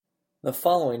The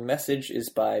following message is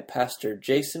by Pastor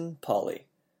Jason Pauley.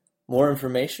 More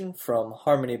information from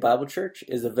Harmony Bible Church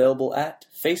is available at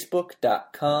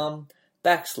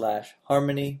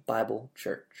facebook.com/Harmony Bible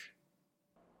Church.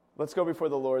 Let's go before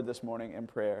the Lord this morning in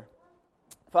prayer.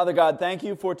 Father God, thank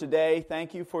you for today.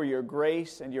 Thank you for your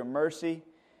grace and your mercy.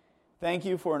 Thank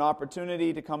you for an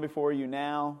opportunity to come before you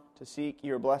now to seek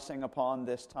your blessing upon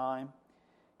this time.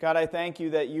 God, I thank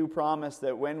you that you promise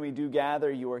that when we do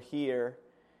gather, you are here,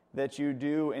 that you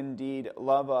do indeed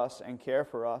love us and care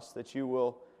for us, that you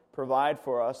will provide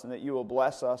for us, and that you will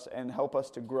bless us and help us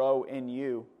to grow in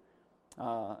you.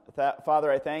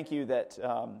 Father, I thank you that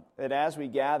as we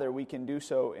gather, we can do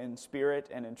so in spirit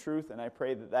and in truth, and I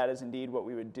pray that that is indeed what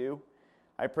we would do.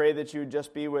 I pray that you would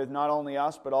just be with not only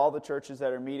us, but all the churches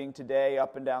that are meeting today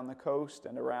up and down the coast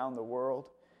and around the world.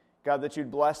 God, that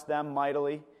you'd bless them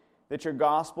mightily, that your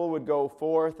gospel would go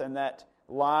forth, and that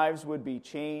lives would be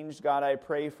changed. God, I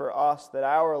pray for us that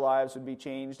our lives would be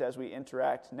changed as we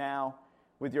interact now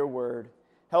with your word.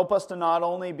 Help us to not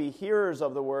only be hearers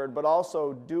of the word, but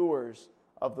also doers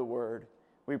of the word.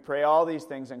 We pray all these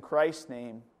things in Christ's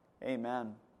name.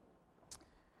 Amen.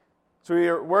 So we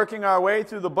are working our way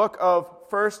through the book of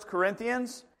 1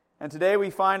 Corinthians, and today we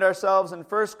find ourselves in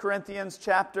 1 Corinthians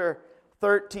chapter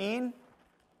 13.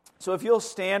 So if you'll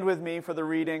stand with me for the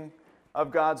reading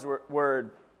of God's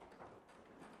word.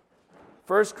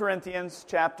 1 Corinthians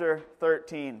chapter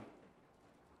 13.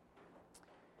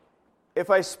 If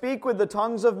I speak with the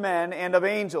tongues of men and of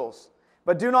angels,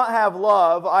 but do not have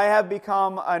love, I have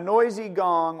become a noisy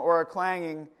gong or a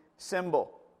clanging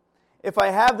cymbal. If I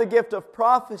have the gift of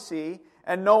prophecy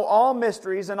and know all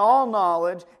mysteries and all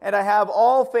knowledge, and I have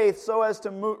all faith so as to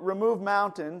remove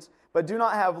mountains, but do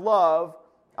not have love,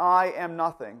 I am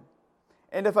nothing.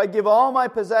 And if I give all my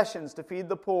possessions to feed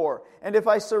the poor, and if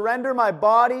I surrender my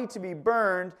body to be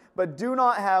burned, but do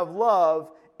not have love,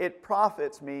 it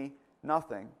profits me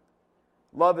nothing.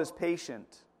 Love is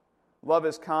patient. Love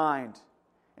is kind,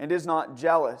 and is not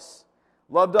jealous.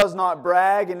 Love does not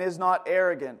brag and is not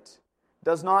arrogant,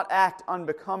 does not act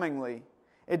unbecomingly.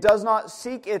 It does not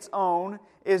seek its own,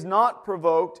 is not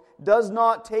provoked, does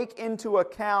not take into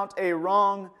account a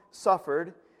wrong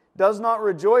suffered, does not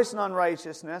rejoice in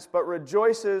unrighteousness, but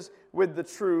rejoices with the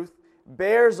truth,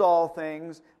 bears all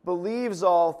things, believes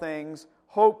all things,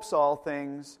 hopes all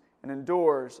things, and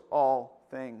endures all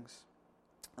things.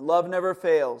 Love never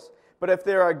fails, but if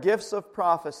there are gifts of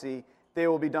prophecy, they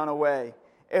will be done away.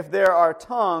 If there are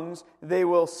tongues, they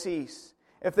will cease.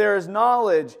 If there is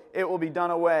knowledge, it will be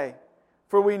done away.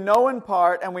 For we know in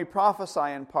part and we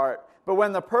prophesy in part, but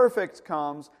when the perfect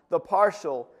comes, the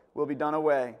partial will be done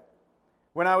away.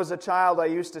 When I was a child, I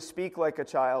used to speak like a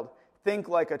child, think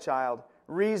like a child,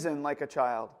 reason like a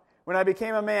child. When I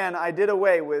became a man, I did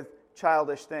away with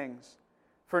childish things.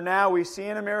 For now we see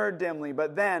in a mirror dimly,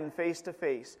 but then face to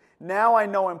face. Now I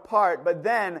know in part, but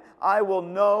then I will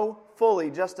know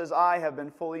fully, just as I have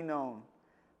been fully known.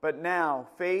 But now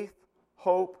faith,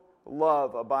 hope,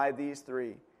 love abide these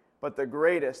three, but the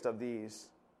greatest of these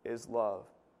is love.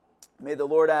 May the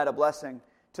Lord add a blessing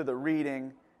to the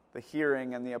reading, the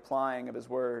hearing, and the applying of His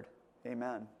word.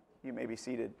 Amen. You may be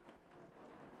seated.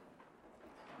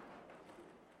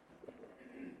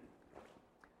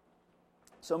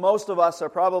 So most of us are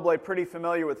probably pretty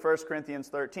familiar with 1 Corinthians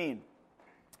 13.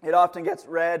 It often gets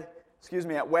read,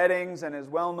 at weddings and is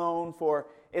well known for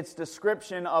its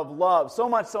description of love. So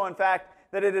much so, in fact,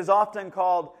 that it is often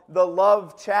called the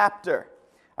love chapter.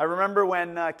 I remember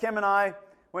when Kim and I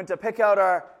went to pick out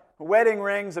our wedding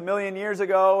rings a million years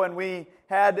ago, and we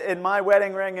had in my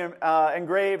wedding ring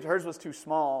engraved, hers was too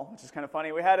small, which is kind of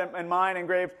funny, we had in mine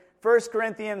engraved 1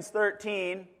 Corinthians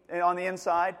 13 on the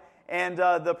inside, and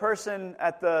the person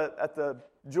at the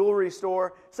jewelry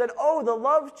store said, "Oh, the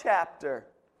love chapter,"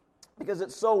 because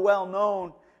it's so well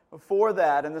known for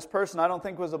that. And this person, I don't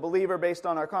think, was a believer based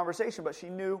on our conversation, but she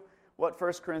knew what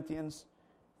 1 Corinthians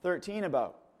 13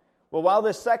 about. Well, while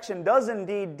this section does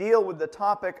indeed deal with the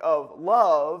topic of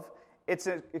love, it's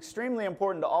extremely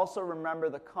important to also remember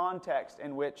the context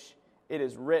in which it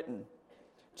is written.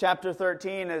 Chapter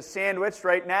 13 is sandwiched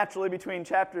right naturally between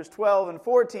chapters 12 and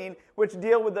 14, which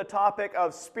deal with the topic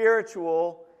of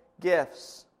spiritual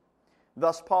gifts.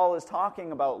 Thus, Paul is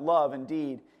talking about love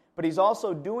indeed, but he's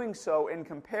also doing so in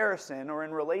comparison or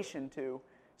in relation to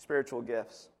spiritual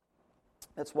gifts.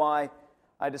 That's why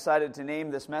I decided to name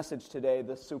this message today,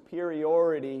 The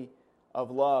Superiority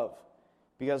of Love,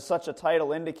 because such a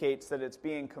title indicates that it's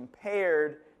being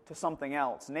compared to something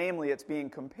else. Namely, it's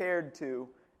being compared to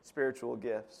spiritual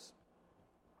gifts.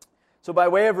 So by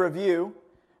way of review,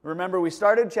 Remember, we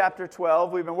started chapter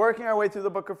 12. We've been working our way through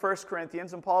the book of 1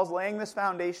 Corinthians, and Paul's laying this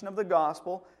foundation of the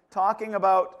gospel, talking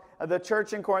about the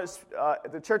church in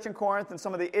Corinth and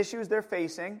some of the issues they're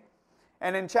facing.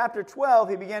 And in chapter 12,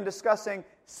 he began discussing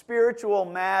spiritual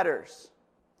matters.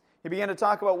 He began to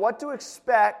talk about what to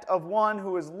expect of one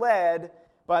who is led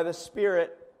by the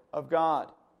Spirit of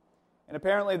God. And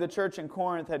apparently the church in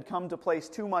Corinth had come to place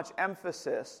too much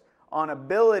emphasis on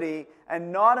ability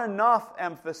and not enough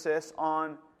emphasis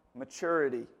on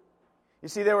maturity. You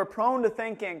see, they were prone to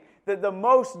thinking that the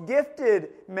most gifted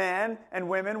men and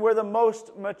women were the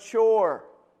most mature.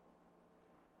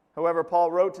 However,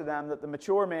 Paul wrote to them that the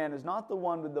mature man is not the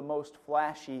one with the most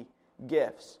flashy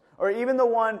gifts, or even the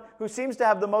one who seems to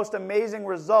have the most amazing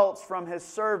results from his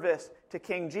service to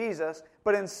King Jesus,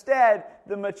 but instead,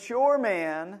 the mature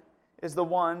man is the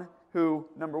one who,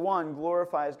 number one,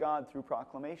 glorifies God through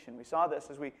proclamation. We saw this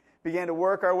as we began to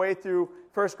work our way through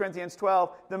 1 Corinthians 12.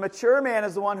 The mature man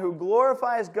is the one who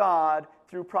glorifies God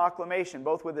through proclamation,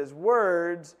 both with his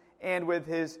words and with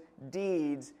his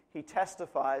deeds. He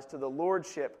testifies to the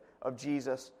lordship of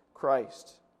Jesus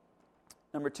Christ.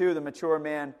 Number two, the mature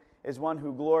man is one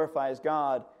who glorifies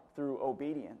God through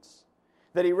obedience.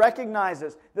 That he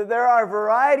recognizes that there are a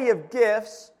variety of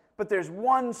gifts, but there's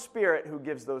one Spirit who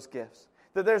gives those gifts.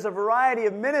 That there's a variety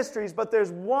of ministries, but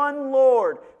there's one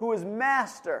Lord who is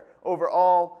master over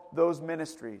all those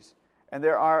ministries. And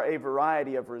there are a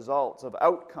variety of results, of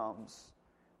outcomes,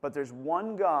 but there's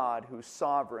one God who's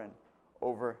sovereign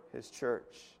over His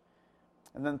church.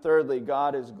 And then thirdly,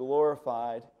 God is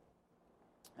glorified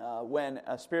when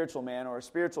a spiritual man or a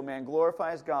spiritual man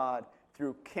glorifies God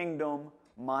through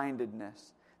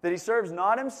kingdom-mindedness. That he serves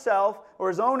not himself or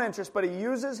his own interest, but he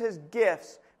uses his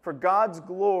gifts for God's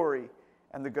glory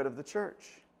and the good of the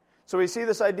church. So we see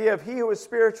this idea of he who is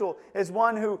spiritual is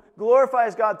one who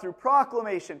glorifies God through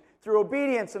proclamation, through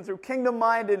obedience, and through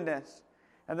kingdom-mindedness.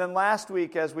 And then last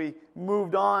week, as we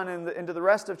moved on into the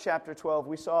rest of chapter 12,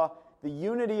 we saw the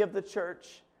unity of the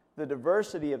church, the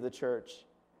diversity of the church,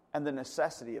 and the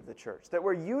necessity of the church. That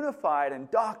we're unified in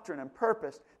doctrine and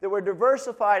purpose, that we're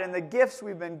diversified in the gifts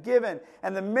we've been given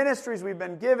and the ministries we've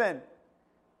been given.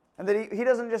 And that he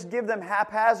doesn't just give them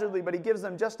haphazardly, but he gives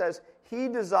them just as he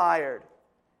desired.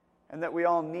 And that we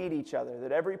all need each other,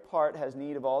 that every part has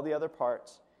need of all the other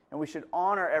parts. And we should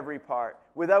honor every part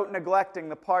without neglecting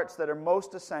the parts that are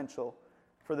most essential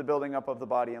for the building up of the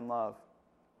body in love.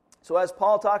 So as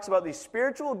Paul talks about these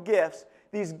spiritual gifts,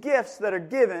 these gifts that are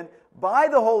given by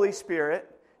the Holy Spirit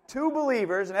to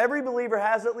believers, and every believer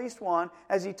has at least one,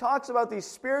 as he talks about these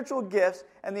spiritual gifts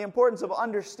and the importance of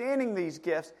understanding these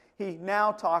gifts, he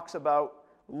now talks about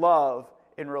love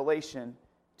in relation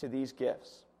to these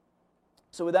gifts.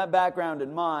 So with that background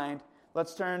in mind,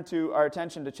 let's turn to our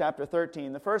attention to chapter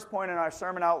 13. The first point in our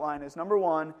sermon outline is, number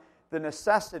one, the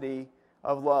necessity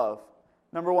of love.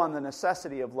 Number one, the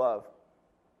necessity of love.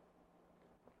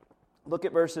 Look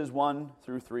at verses 1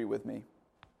 through 3 with me.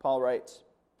 Paul writes,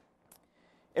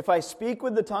 "If I speak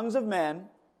with the tongues of men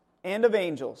and of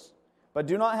angels, but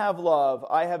do not have love,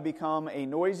 I have become a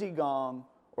noisy gong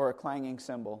or a clanging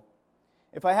cymbal.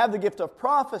 If I have the gift of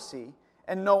prophecy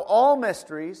and know all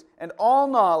mysteries and all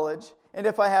knowledge, and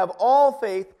if I have all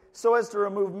faith so as to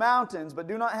remove mountains, but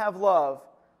do not have love,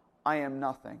 I am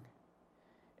nothing.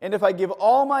 And if I give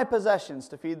all my possessions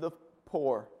to feed the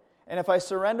poor, and if I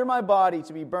surrender my body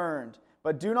to be burned,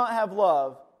 but do not have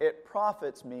love, it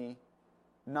profits me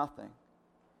nothing."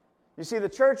 You see, the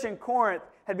church in Corinth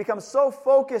had become so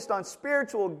focused on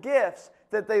spiritual gifts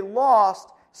that they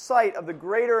lost sight of the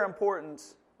greater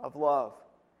importance of love.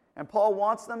 And Paul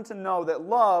wants them to know that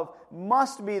love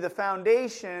must be the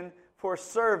foundation for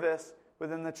service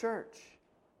within the church.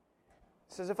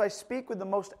 He says, if I speak with the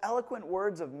most eloquent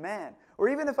words of men, or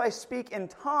even if I speak in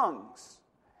tongues,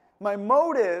 if my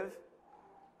motive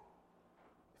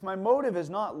is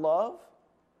not love,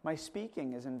 my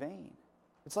speaking is in vain.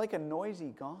 It's like a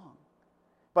noisy gong.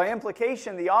 By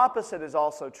implication, the opposite is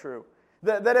also true.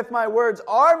 That if my words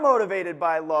are motivated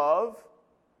by love,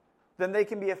 then they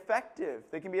can be effective.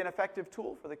 They can be an effective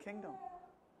tool for the kingdom.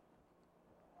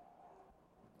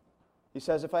 He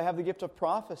says, if I have the gift of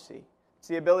prophecy, it's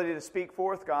the ability to speak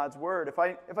forth God's word. If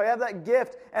I have that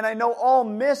gift and I know all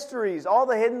mysteries, all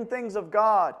the hidden things of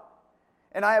God,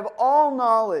 and I have all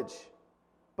knowledge,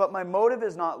 but my motive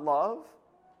is not love,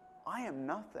 I am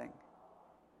nothing.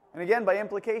 And again, by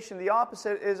implication, the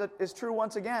opposite is true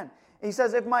once again. He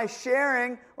says, if my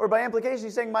sharing, or by implication,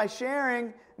 he's saying my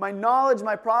sharing, my knowledge,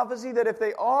 my prophecy, that if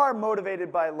they are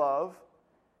motivated by love,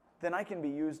 then I can be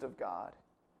used of God.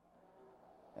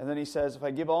 And then he says, if I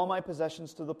give all my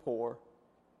possessions to the poor,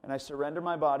 and I surrender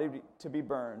my body to be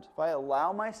burned, if I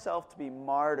allow myself to be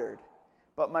martyred,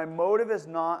 but my motive is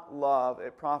not love,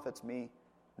 it profits me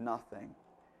nothing.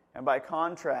 And by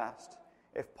contrast,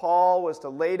 if Paul was to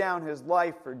lay down his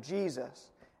life for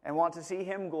Jesus and want to see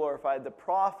him glorified, the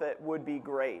profit would be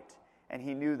great. And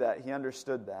he knew that. He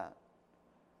understood that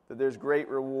there's great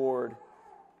reward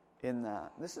in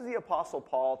that. This is the Apostle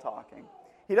Paul talking.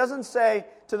 He doesn't say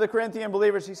to the Corinthian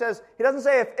believers, he doesn't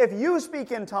say if you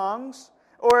speak in tongues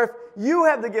or if you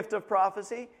have the gift of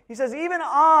prophecy. He says, even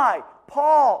I,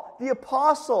 Paul, the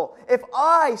apostle, if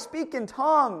I speak in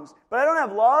tongues, but I don't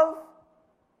have love,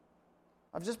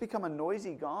 I've just become a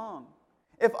noisy gong.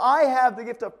 If I have the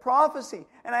gift of prophecy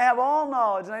and I have all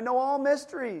knowledge and I know all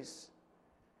mysteries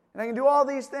and I can do all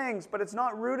these things, but it's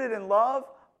not rooted in love,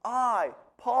 I,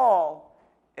 Paul,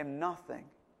 am nothing.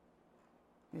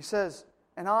 He says,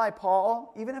 and I,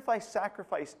 Paul, even if I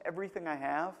sacrifice everything I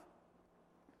have,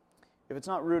 if it's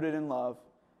not rooted in love,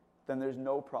 then there's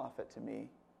no profit to me.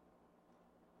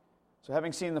 So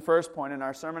having seen the first point in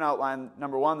our sermon outline,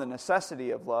 number 1, the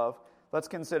necessity of love, let's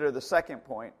consider the second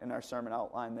point in our sermon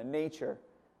outline, the nature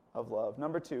of love.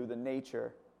 Number 2, the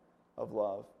nature of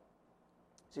love.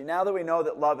 See, now that we know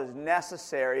that love is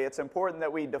necessary, it's important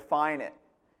that we define it.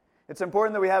 It's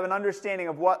important that we have an understanding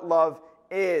of what love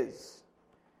is.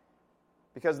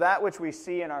 Because that which we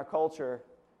see in our culture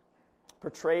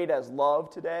portrayed as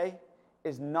love today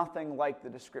is nothing like the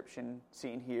description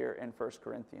seen here in 1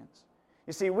 Corinthians.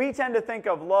 You see, we tend to think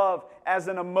of love as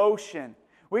an emotion.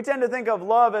 We tend to think of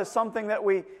love as something that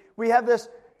we have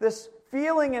this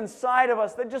feeling inside of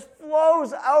us that just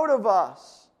flows out of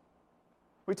us.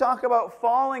 We talk about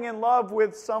falling in love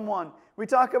with someone. We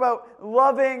talk about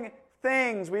loving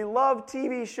things. We love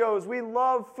TV shows. We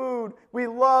love food. We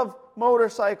love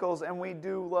motorcycles, and we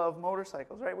do love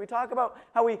motorcycles, right? We talk about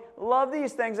how we love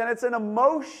these things, and it's an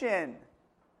emotion.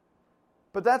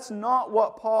 But that's not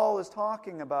what Paul is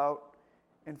talking about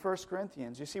in 1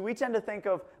 Corinthians. You see, we tend to think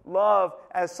of love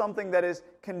as something that is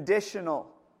conditional,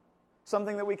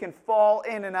 something that we can fall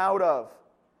in and out of.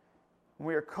 And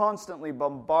we are constantly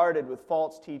bombarded with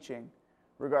false teaching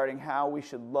regarding how we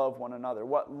should love one another,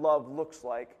 what love looks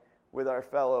like with our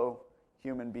fellow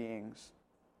human beings.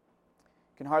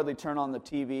 You can hardly turn on the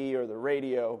TV or the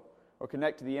radio or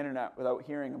connect to the internet without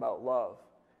hearing about love.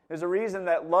 There's a reason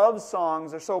that love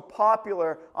songs are so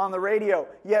popular on the radio,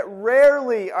 yet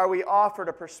rarely are we offered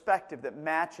a perspective that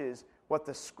matches what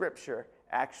the Scripture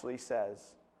actually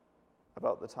says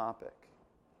about the topic.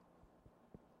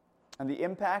 And the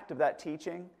impact of that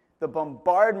teaching, the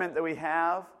bombardment that we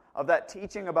have of that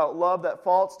teaching about love, that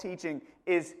false teaching,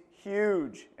 is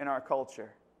huge in our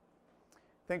culture.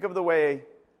 Think of the way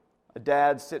a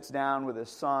dad sits down with his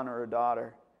son or a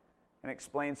daughter and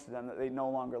explains to them that they no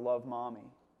longer love mommy.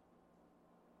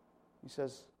 He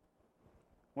says,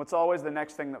 what's always the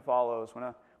next thing that follows?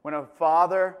 When a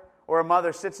father or a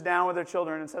mother sits down with their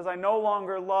children and says, I no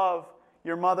longer love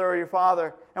your mother or your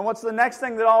father. And what's the next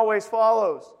thing that always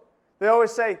follows? They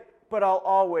always say, but I'll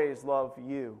always love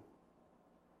you.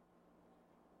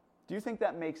 Do you think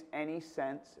that makes any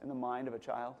sense in the mind of a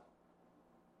child?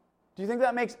 Do you think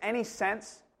that makes any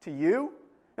sense to you?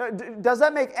 Does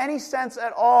that make any sense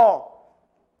at all?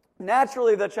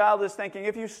 Naturally, the child is thinking,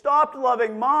 if you stopped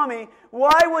loving mommy,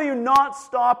 why will you not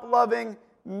stop loving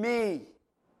me?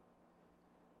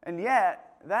 And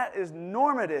yet, that is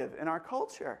normative in our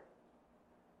culture.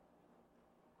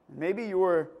 Maybe you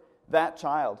were that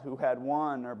child who had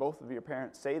one or both of your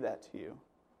parents say that to you.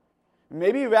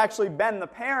 Maybe you've actually been the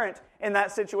parent in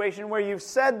that situation where you've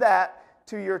said that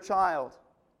to your child.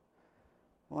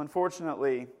 Well,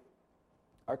 unfortunately,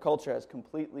 our culture has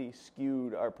completely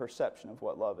skewed our perception of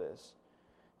what love is.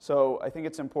 So I think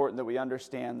it's important that we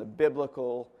understand the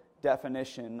biblical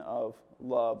definition of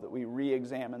love, that we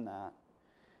re-examine that.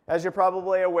 As you're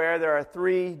probably aware, there are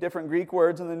 3 different Greek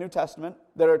words in the New Testament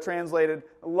that are translated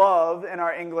love in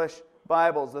our English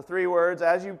Bibles. The 3 words,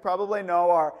 as you probably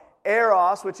know, are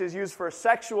eros, which is used for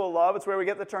sexual love. It's where we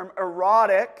get the term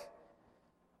erotic.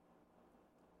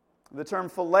 The term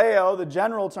phileo, the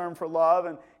general term for love,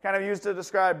 and kind of used to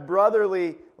describe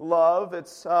brotherly love.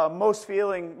 It's most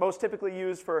typically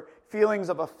used for feelings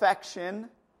of affection.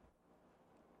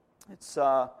 It's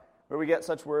where we get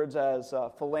such words as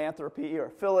philanthropy or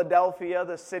Philadelphia,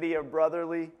 the city of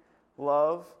brotherly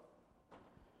love.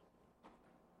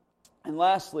 And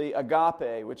lastly,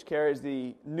 agape, which carries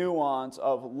the nuance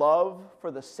of love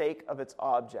for the sake of its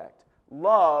object.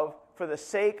 Love for the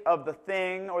sake of the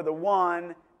thing or the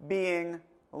one being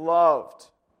loved.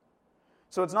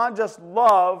 So it's not just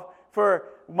love for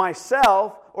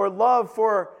myself or love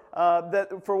for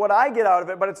for what I get out of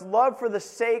it, but it's love for the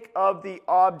sake of the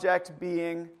object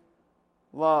being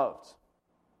loved.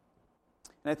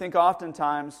 And I think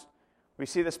oftentimes we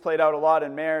see this played out a lot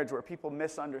in marriage where people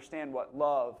misunderstand what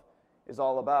love is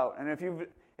all about. And if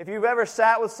you've ever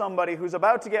sat with somebody who's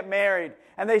about to get married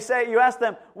and you ask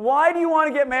them, why do you want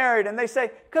to get married? And they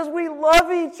say, because we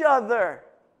love each other.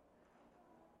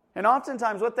 And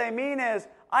oftentimes what they mean is,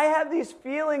 I have these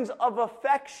feelings of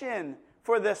affection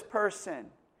for this person.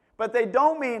 But they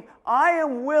don't mean, I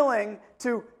am willing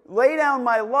to lay down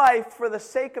my life for the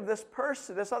sake of this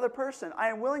person, this other person. I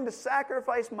am willing to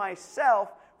sacrifice myself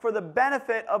for the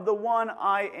benefit of the one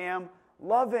I am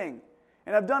loving.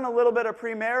 And I've done a little bit of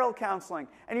premarital counseling,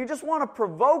 and you just want to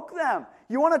provoke them.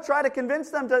 You want to try to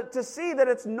convince them to see that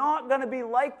it's not going to be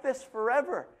like this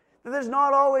forever. That there's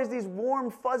not always these warm,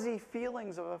 fuzzy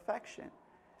feelings of affection.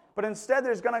 But instead,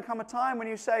 there's going to come a time when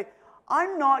you say,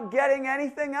 I'm not getting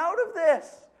anything out of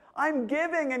this. I'm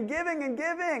giving and giving and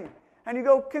giving. And you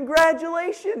go,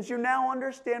 congratulations, you now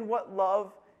understand what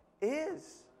love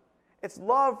is. It's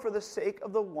love for the sake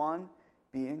of the one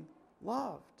being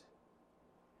loved.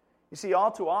 You see,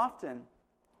 all too often,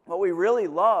 what we really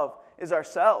love is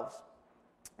ourselves.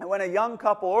 And when a young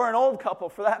couple, or an old couple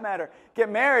for that matter, get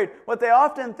married, what they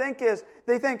often think is,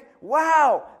 they think,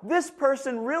 wow, this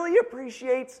person really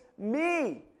appreciates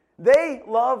me. They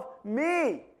love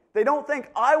me. They don't think,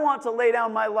 I want to lay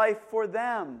down my life for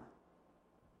them.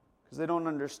 Because they don't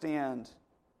understand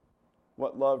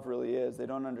what love really is. They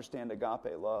don't understand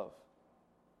agape love.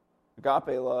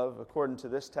 Agape love, according to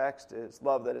this text, is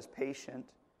love that is patient,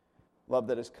 love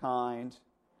that is kind,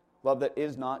 love that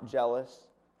is not jealous,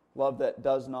 love that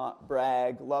does not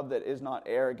brag, love that is not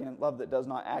arrogant, love that does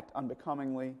not act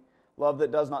unbecomingly, love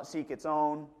that does not seek its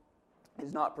own,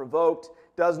 is not provoked,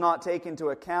 does not take into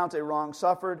account a wrong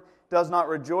suffered, does not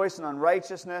rejoice in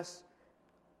unrighteousness,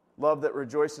 love that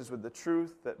rejoices with the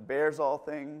truth, that bears all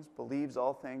things, believes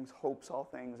all things, hopes all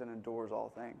things, and endures all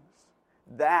things.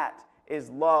 That is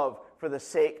love for the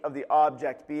sake of the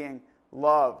object being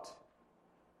loved.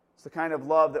 It's the kind of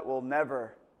love that will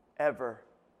never, ever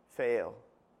fail.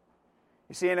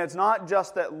 You see, and it's not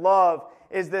just that love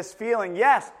is this feeling.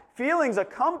 Yes, feelings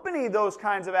accompany those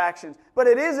kinds of actions, but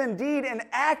it is indeed an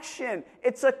action.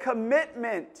 It's a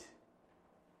commitment.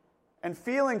 And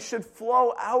feelings should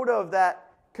flow out of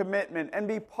that commitment and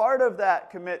be part of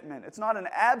that commitment. It's not an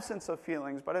absence of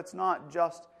feelings, but it's not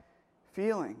just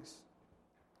feelings.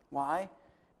 Why?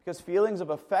 Because feelings of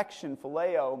affection,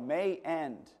 phileo, may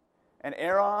end. And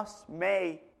eros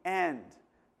may end.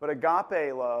 But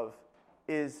agape love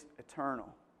is eternal.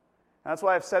 And that's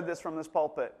why I've said this from this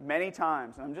pulpit many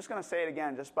times, and I'm just going to say it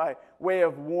again just by way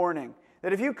of warning,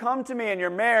 that if you come to me and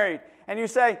you're married and you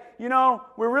say,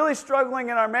 we're really struggling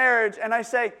in our marriage, and I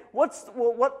say,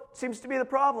 what seems to be the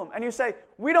problem? And you say,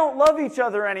 we don't love each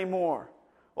other anymore.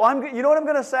 Well, you know what I'm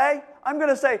going to say? I'm going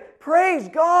to say, praise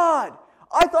God!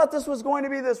 I thought this was going to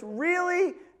be this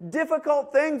really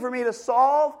difficult thing for me to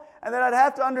solve, and that I'd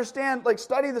have to understand,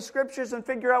 study the scriptures and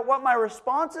figure out what my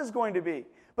response is going to be.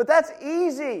 But that's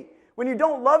easy. When you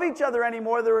don't love each other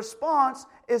anymore, the response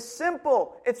is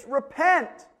simple. It's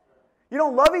repent. You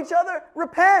don't love each other?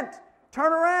 Repent.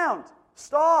 Turn around.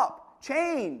 Stop.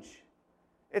 Change.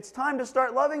 It's time to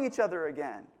start loving each other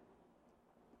again.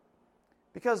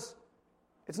 Because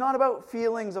it's not about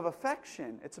feelings of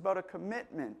affection. It's about a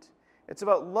commitment. It's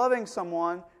about loving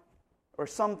someone or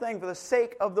something for the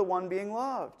sake of the one being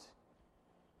loved.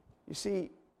 You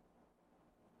see,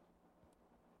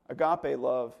 agape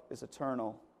love is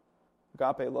eternal.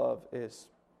 Agape love is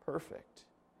perfect.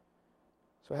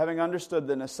 So having understood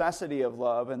the necessity of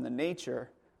love and the nature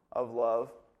of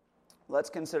love, let's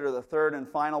consider the third and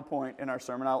final point in our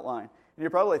sermon outline. And you're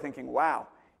probably thinking, wow,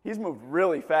 he's moved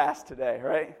really fast today,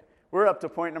 right? We're up to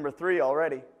point number 3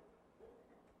 already.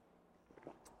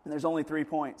 And there's only 3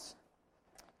 points.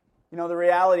 The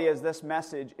reality is this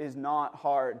message is not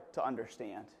hard to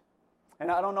understand.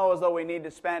 And I don't know as though we need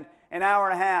to spend an hour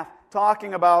and a half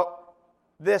talking about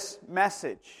this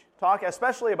message,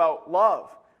 especially about love.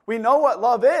 We know what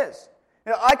love is.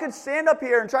 I could stand up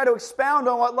here and try to expound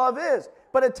on what love is,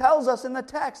 but it tells us in the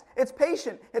text. It's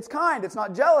patient, it's kind, it's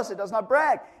not jealous, it does not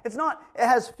brag. It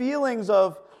has feelings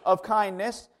of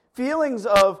kindness, feelings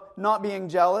of not being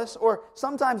jealous, or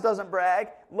sometimes doesn't brag.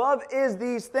 Love is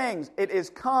these things. It is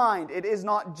kind, it is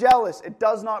not jealous, it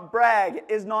does not brag, it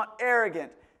is not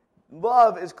arrogant.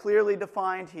 Love is clearly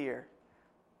defined here.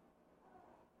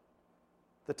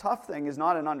 The tough thing is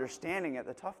not in understanding it.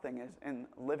 The tough thing is in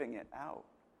living it out.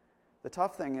 The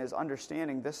tough thing is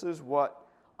understanding this is what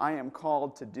I am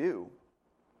called to do.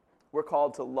 We're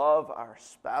called to love our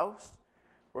spouse.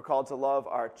 We're called to love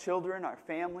our children, our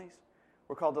families.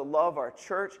 We're called to love our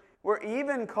church. We're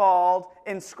even called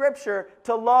in Scripture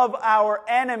to love our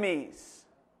enemies.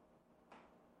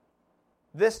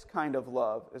 This kind of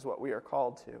love is what we are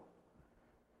called to.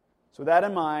 So with that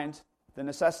in mind, the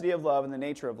necessity of love and the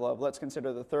nature of love, let's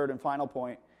consider the third and final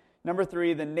point. Number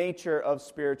 3, the nature of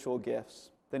spiritual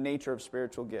gifts. The nature of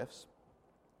spiritual gifts.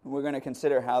 We're going to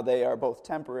consider how they are both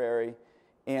temporary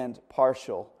and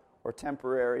partial, or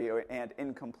temporary and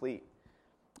incomplete.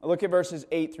 Look at verses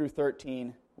 8 through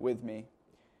 13 with me.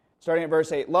 Starting at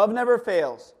verse 8, love never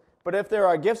fails, but if there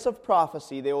are gifts of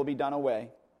prophecy, they will be done away.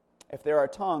 If there are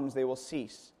tongues, they will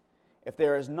cease. If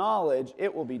there is knowledge,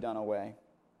 it will be done away.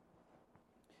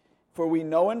 For we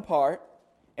know in part,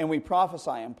 and we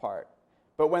prophesy in part.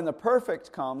 But when the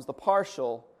perfect comes, the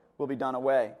partial will be done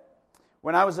away.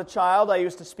 When I was a child, I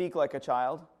used to speak like a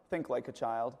child, think like a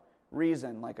child,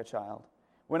 reason like a child.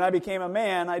 When I became a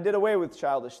man, I did away with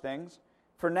childish things.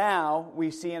 For now,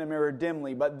 we see in a mirror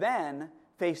dimly, but then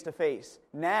face to face.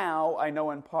 Now I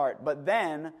know in part, but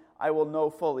then I will know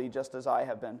fully, just as I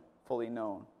have been fully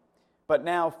known. But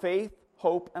now faith,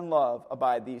 hope, and love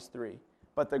abide, these three.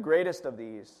 But the greatest of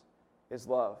these is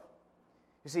love.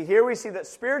 You see, here we see that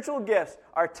spiritual gifts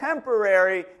are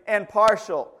temporary and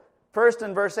partial. First,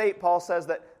 in verse 8, Paul says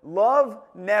that love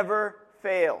never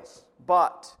fails.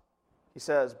 But, he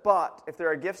says, but if there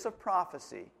are gifts of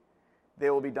prophecy, they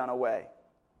will be done away.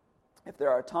 If there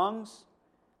are tongues,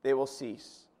 they will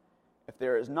cease. If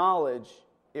there is knowledge,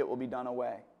 it will be done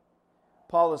away.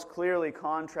 Paul is clearly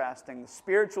contrasting the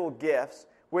spiritual gifts,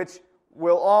 which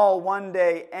will all one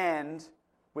day end,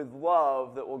 with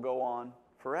love that will go on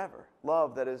forever.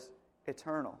 Love that is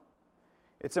eternal.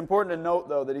 It's important to note,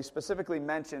 though, that he specifically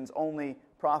mentions only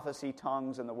prophecy,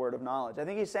 tongues, and the word of knowledge. I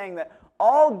think he's saying that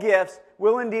all gifts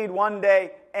will indeed one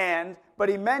day end, but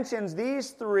he mentions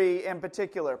these three in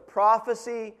particular: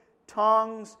 prophecy,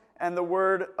 tongues, and the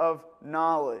word of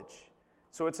knowledge.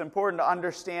 So it's important to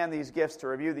understand these gifts, to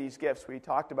review these gifts. We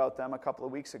talked about them a couple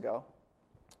of weeks ago.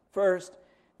 First,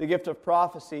 the gift of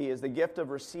prophecy is the gift of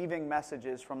receiving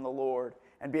messages from the Lord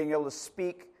and being able to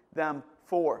speak them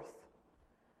forth.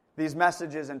 These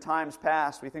messages in times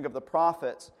past, we think of the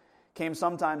prophets, came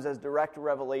sometimes as direct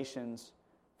revelations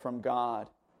from God,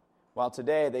 while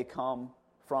today they come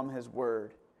from His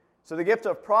Word. So the gift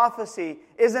of prophecy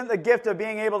isn't the gift of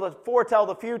being able to foretell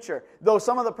the future, though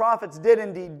some of the prophets did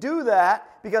indeed do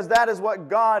that, because that is what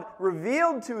God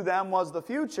revealed to them was the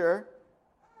future.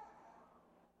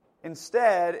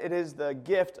 Instead, it is the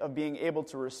gift of being able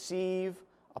to receive,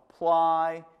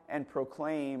 apply, and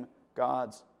proclaim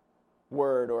God's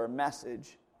word or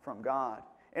message from God.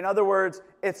 In other words,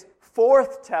 it's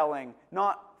forthtelling,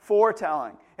 not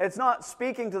foretelling. It's not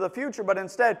speaking to the future, but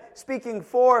instead speaking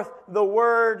forth the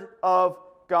word of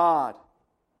God.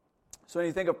 So when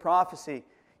you think of prophecy,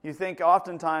 you think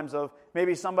oftentimes of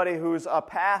maybe somebody who's a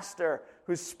pastor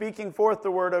who's speaking forth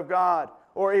the word of God,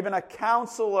 or even a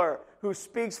counselor who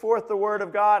speaks forth the word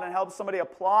of God and helps somebody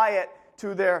apply it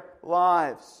to their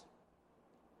lives.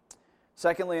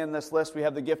 Secondly, in this list, we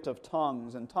have the gift of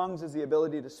tongues. And tongues is the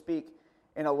ability to speak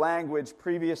in a language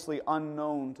previously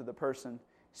unknown to the person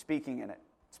speaking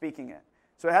it.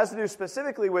 So it has to do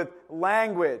specifically with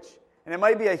language. And it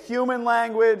might be a human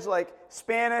language like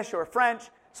Spanish or French.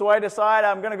 So I decide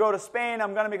I'm going to go to Spain,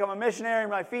 I'm going to become a missionary,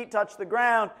 my feet touch the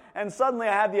ground, and suddenly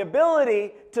I have the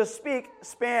ability to speak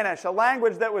Spanish, a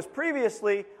language that was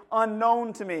previously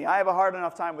unknown to me. I have a hard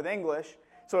enough time with English,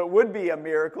 so it would be a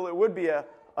miracle, it would be a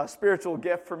spiritual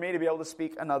gift for me to be able to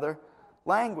speak another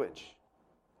language.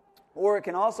 Or it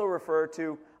can also refer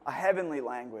to a heavenly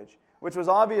language, which was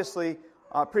obviously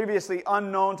previously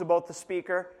unknown to both the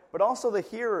speaker, but also the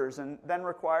hearers, and then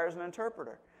requires an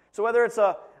interpreter. So whether it's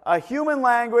a human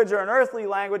language or an earthly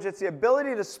language, it's the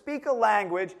ability to speak a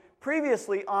language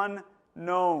previously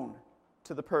unknown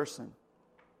to the person.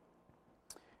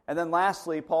 And then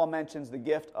lastly, Paul mentions the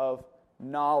gift of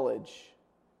knowledge.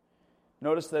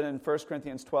 Notice that in 1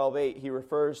 Corinthians 12:8, he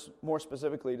refers more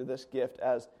specifically to this gift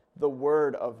as the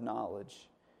word of knowledge.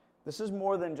 This is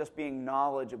more than just being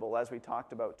knowledgeable, as we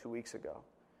talked about 2 weeks ago.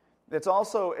 It's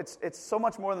so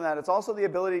much more than that. It's also the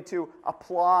ability to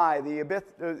apply, the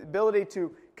ability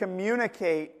to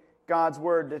communicate God's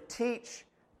word, to teach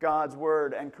God's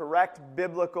word, and correct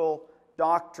biblical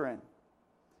doctrine.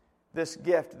 This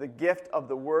gift, the gift of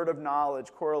the word of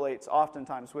knowledge, correlates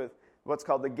oftentimes with what's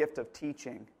called the gift of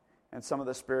teaching and some of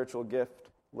the spiritual gift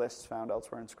lists found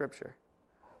elsewhere in Scripture.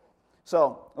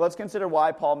 So, let's consider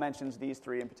why Paul mentions these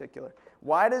three in particular.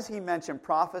 Why does he mention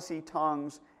prophecy,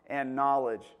 tongues, and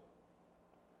knowledge?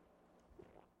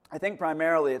 I think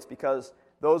primarily it's because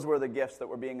those were the gifts that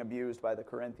were being abused by the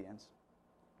Corinthians.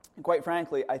 And quite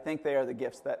frankly, I think they are the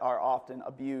gifts that are often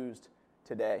abused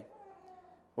today.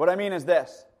 What I mean is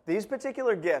this. These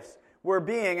particular gifts were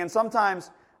being, and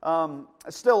sometimes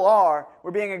still are,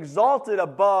 were being exalted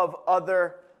above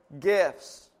other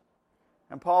gifts.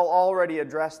 And Paul already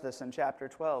addressed this in chapter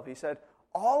 12. He said,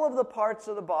 all of the parts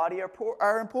of the body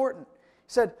are important.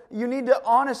 He said, you need to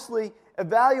honestly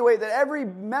evaluate that every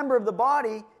member of the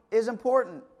body is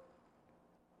important.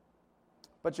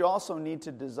 But you also need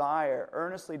to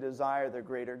earnestly desire the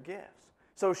greater gifts.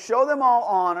 So show them all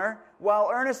honor while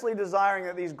earnestly desiring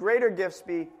that these greater gifts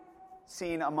be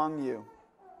seen among you.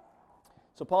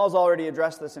 So Paul's already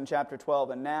addressed this in chapter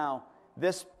 12, and now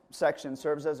this section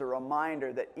serves as a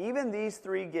reminder that even these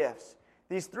three gifts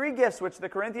which the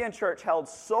Corinthian church held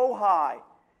so high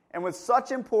and with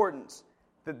such importance,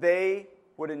 that they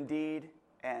would indeed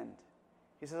end.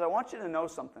 He says, I want you to know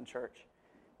something, church.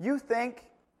 You think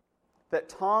that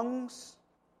tongues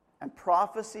and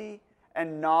prophecy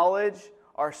and knowledge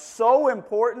are so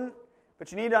important,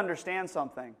 but you need to understand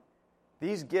something.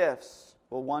 These gifts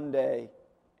will one day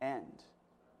end.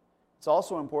 It's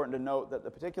also important to note that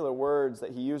the particular words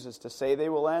that he uses to say they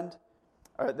will end,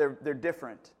 they're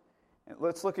different.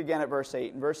 Let's look again at verse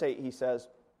 8. In verse 8 he says,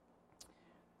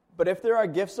 but if there are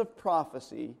gifts of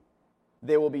prophecy,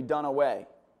 they will be done away.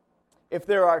 If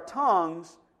there are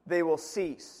tongues, they will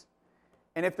cease.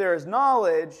 And if there is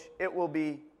knowledge, it will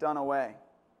be done away.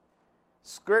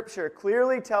 Scripture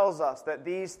clearly tells us that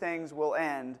these things will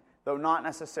end, though not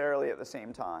necessarily at the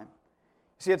same time.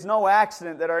 See, it's no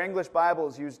accident that our English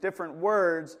Bibles use different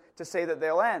words to say that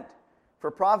they'll end. For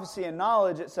prophecy and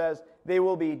knowledge, it says they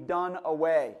will be done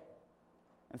away.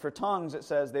 And for tongues, it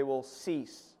says they will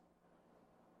cease.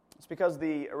 It's because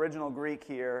the original Greek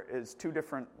here is two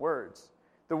different words.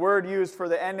 The word used for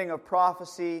the ending of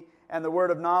prophecy and the word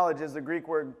of knowledge is the Greek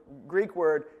word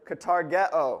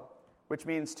katargeo, which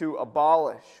means to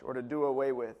abolish or to do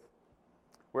away with.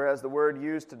 Whereas the word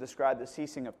used to describe the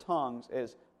ceasing of tongues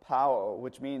is pao,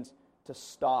 which means to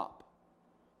stop.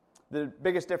 The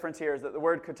biggest difference here is that the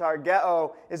word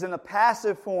katargeo is in the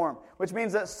passive form, which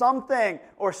means that something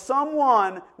or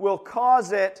someone will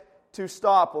cause it to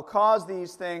stop, will cause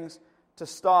these things to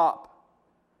stop.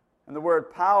 And the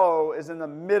word pao is in the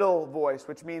middle voice,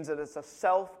 which means that it's a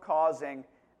self-causing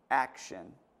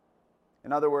action.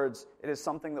 In other words, it is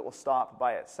something that will stop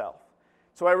by itself.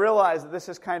 So I realize that this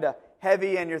is kind of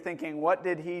heavy, and you're thinking, what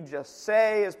did he just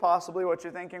say, is possibly what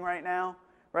you're thinking right now,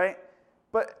 right?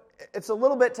 But it's a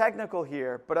little bit technical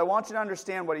here, but I want you to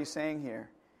understand what he's saying here.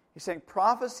 He's saying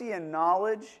prophecy and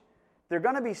knowledge, they're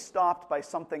going to be stopped by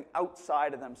something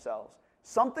outside of themselves.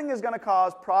 Something is going to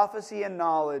cause prophecy and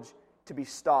knowledge to be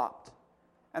stopped.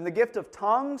 And the gift of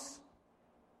tongues,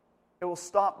 it will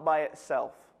stop by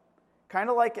itself. Kind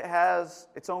of like it has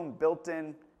its own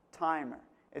built-in timer.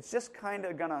 It's just kind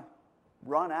of going to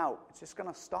run out. It's just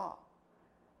going to stop.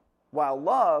 While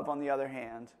love, on the other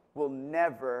hand, will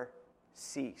never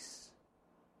cease.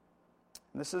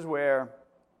 And this is where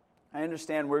I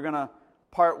understand we're going to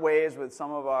part ways with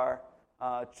some of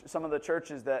the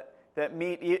churches that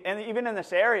meet, and even in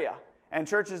this area, and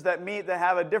churches that meet that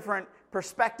have a different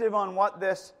perspective on what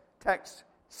this text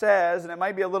says, and it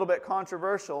might be a little bit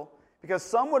controversial, because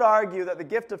some would argue that the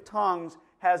gift of tongues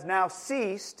has now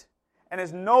ceased and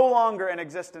is no longer in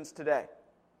existence today.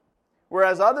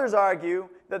 Whereas others argue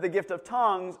that the gift of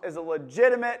tongues is a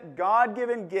legitimate,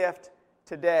 God-given gift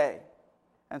today.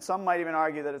 And some might even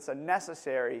argue that it's a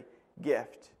necessary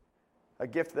gift, a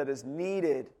gift that is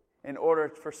needed in order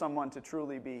for someone to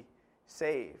truly be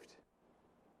saved.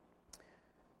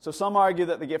 So some argue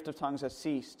that the gift of tongues has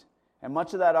ceased. And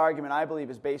much of that argument, I believe,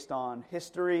 is based on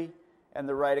history and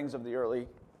the writings of the early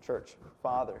church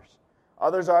fathers.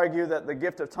 Others argue that the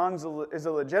gift of tongues is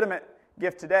a legitimate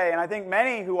gift today. And I think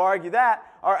many who argue that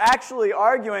are actually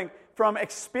arguing from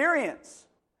experience.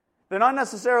 They're not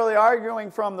necessarily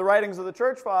arguing from the writings of the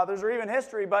church fathers or even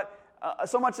history, but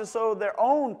so much as so their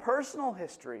own personal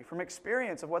history from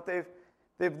experience of what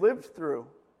they've lived through.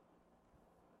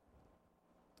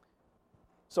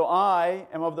 So I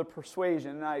am of the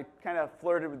persuasion, and I kind of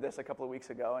flirted with this a couple of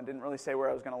weeks ago and didn't really say where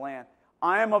I was going to land.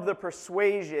 I am of the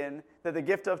persuasion that the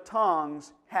gift of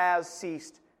tongues has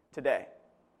ceased today.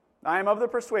 I am of the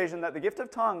persuasion that the gift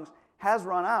of tongues has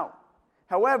run out.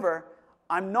 However,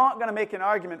 I'm not going to make an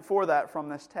argument for that from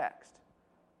this text.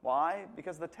 Why?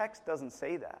 Because the text doesn't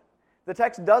say that. The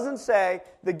text doesn't say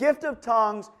the gift of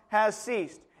tongues has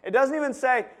ceased. It doesn't even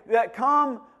say that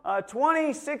come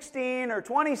 2016 or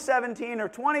 2017 or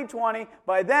 2020,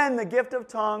 by then the gift of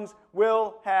tongues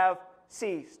will have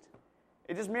ceased.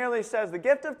 It just merely says the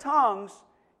gift of tongues,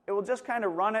 it will just kind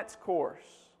of run its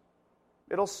course.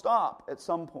 It'll stop at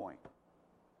some point.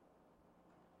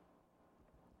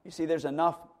 You see, there's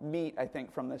enough meat, I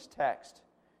think, from this text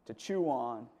to chew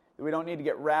on that we don't need to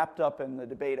get wrapped up in the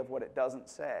debate of what it doesn't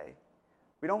say.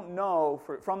 We don't know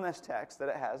from this text that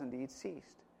it has indeed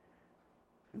ceased.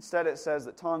 Instead, it says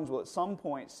that tongues will at some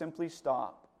point simply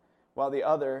stop, while the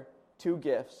other two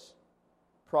gifts,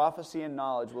 prophecy and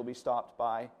knowledge, will be stopped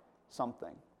by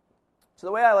something. So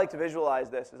the way I like to visualize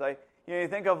this is you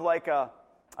think of like a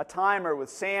timer with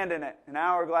sand in it, an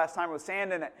hourglass timer with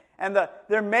sand in it, and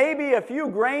there may be a few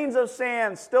grains of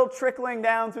sand still trickling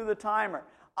down through the timer.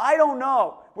 I don't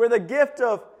know where the gift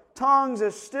of tongues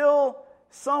is still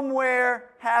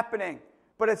somewhere happening,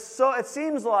 but it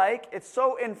seems like it's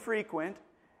so infrequent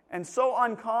and so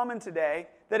uncommon today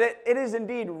that it is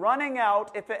indeed running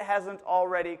out if it hasn't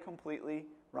already completely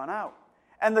run out.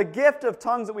 And the gift of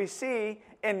tongues that we see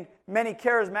in many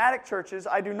charismatic churches,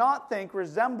 I do not think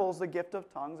resembles the gift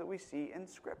of tongues that we see in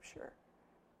Scripture.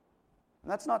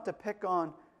 And that's not to pick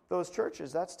on those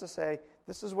churches. That's to say,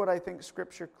 this is what I think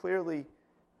Scripture clearly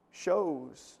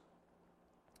shows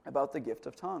about the gift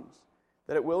of tongues.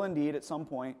 That it will indeed, at some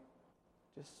point,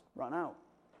 just run out.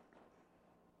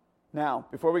 Now,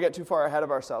 before we get too far ahead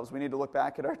of ourselves, we need to look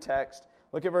back at our text.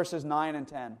 Look at verses 9 and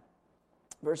 10.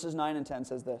 Verses 9 and 10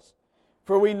 says this: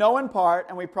 "For we know in part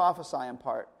and we prophesy in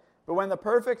part, but when the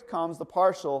perfect comes, the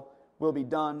partial will be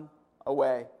done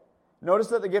away." Notice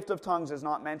that the gift of tongues is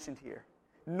not mentioned here,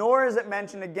 nor is it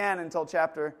mentioned again until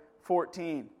chapter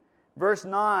 14. Verse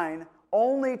 9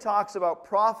 only talks about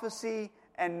prophecy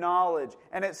and knowledge,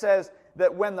 and it says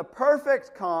that when the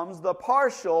perfect comes, the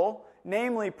partial,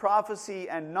 namely prophecy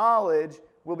and knowledge,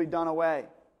 will be done away.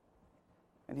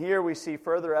 And here we see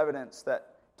further evidence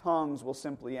that tongues will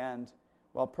simply end,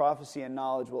 while prophecy and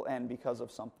knowledge will end because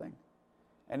of something.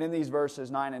 And in these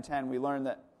verses 9 and 10, we learn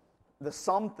that the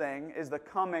something is the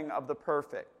coming of the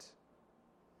perfect.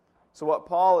 So what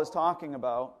Paul is talking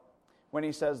about when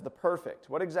he says the perfect,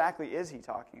 what exactly is he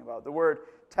talking about? The word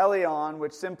teleon,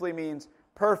 which simply means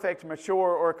perfect,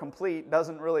 mature, or complete,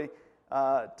 doesn't really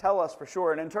tell us for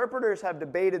sure. And interpreters have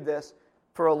debated this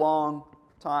for a long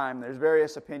time. There's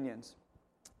various opinions.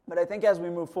 But I think as we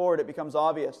move forward, it becomes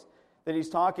obvious that he's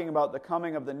talking about the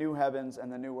coming of the new heavens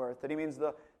and the new earth. That he means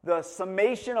the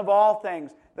summation of all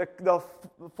things, the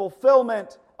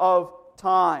fulfillment of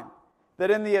time. That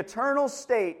in the eternal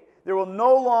state, there will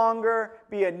no longer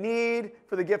be a need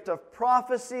for the gift of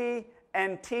prophecy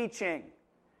and teaching.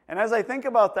 And as I think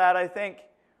about that, I think,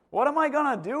 what am I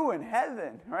going to do in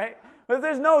heaven, right? If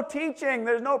there's no teaching,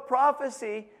 there's no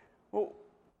prophecy, well,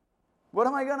 what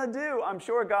am I going to do? I'm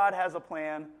sure God has a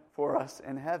plan for us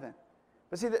in heaven.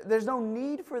 But see, there's no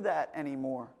need for that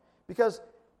anymore because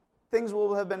things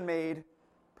will have been made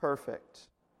perfect.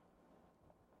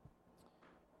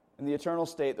 In the eternal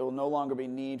state, there will no longer be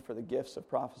need for the gifts of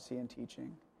prophecy and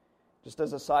teaching. Just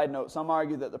as a side note, some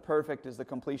argue that the perfect is the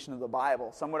completion of the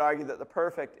Bible. Some would argue that the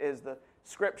perfect is the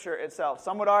Scripture itself.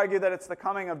 Some would argue that it's the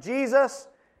coming of Jesus.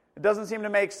 It doesn't seem to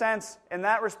make sense in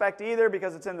that respect either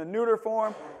because it's in the neuter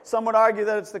form. Some would argue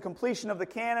that it's the completion of the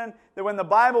canon, that when the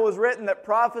Bible was written that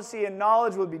prophecy and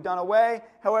knowledge would be done away.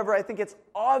 However, I think it's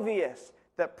obvious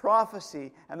that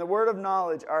prophecy and the word of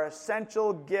knowledge are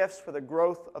essential gifts for the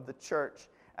growth of the church.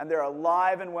 And they're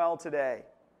alive and well today,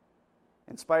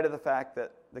 in spite of the fact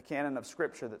that the canon of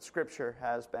Scripture, that Scripture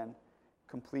has been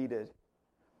completed.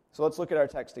 So let's look at our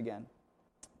text again.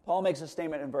 Paul makes a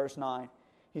statement in verse 9.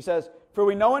 He says, "For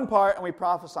we know in part and we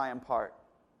prophesy in part."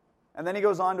 And then he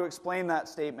goes on to explain that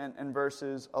statement in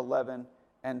verses 11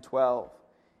 and 12.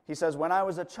 He says, "When I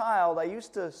was a child, I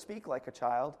used to speak like a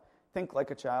child, think like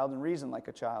a child, and reason like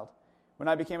a child. When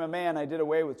I became a man, I did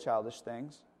away with childish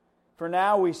things. For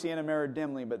now we see in a mirror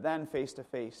dimly, but then face to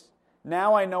face.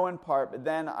 Now I know in part, but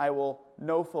then I will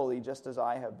know fully, just as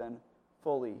I have been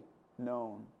fully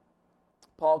known."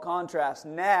 Paul contrasts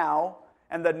now,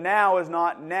 and the now is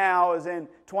not now as in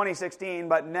 2016,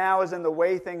 but now as in the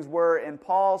way things were in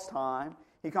Paul's time.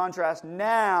 He contrasts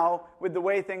now with the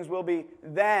way things will be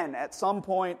then, at some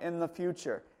point in the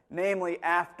future, namely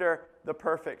after the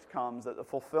perfect comes, at the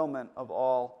fulfillment of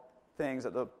all things,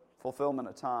 at the fulfillment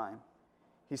of time.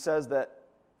 He says that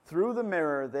through the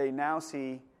mirror they now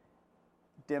see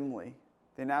dimly.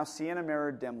 They now see in a mirror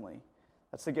dimly.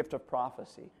 That's the gift of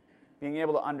prophecy. Being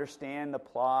able to understand,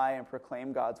 apply, and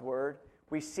proclaim God's word.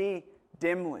 We see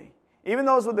dimly. Even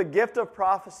those with the gift of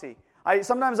prophecy.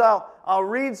 Sometimes I'll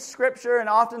read Scripture, and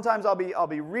oftentimes I'll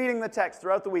be reading the text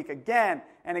throughout the week again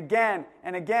and again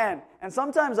and again. And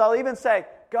sometimes I'll even say,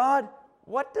 "God,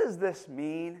 what does this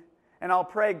mean?" And I'll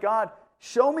pray, "God,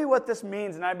 show me what this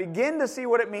means." And I begin to see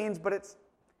what it means, but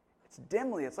It's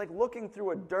dimly. It's like looking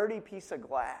through a dirty piece of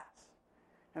glass.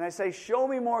 And I say, show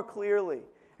me more clearly.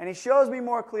 And he shows me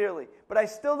more clearly. But I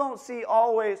still don't see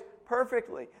always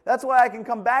perfectly. That's why I can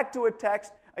come back to a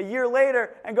text a year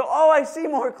later and go, oh, I see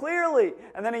more clearly.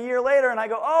 And then a year later and I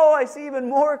go, oh, I see even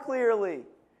more clearly.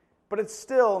 But it's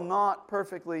still not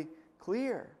perfectly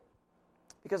clear.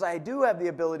 Because I do have the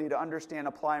ability to understand,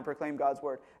 apply, and proclaim God's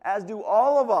word, as do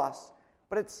all of us.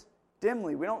 But it's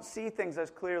dimly. We don't see things as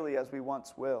clearly as we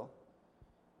once will.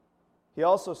 He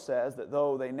also says that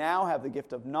though they now have the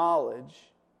gift of knowledge,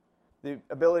 the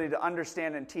ability to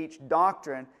understand and teach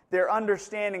doctrine, their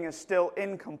understanding is still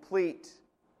incomplete.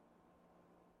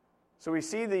 So we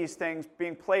see these things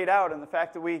being played out in the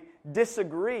fact that we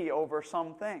disagree over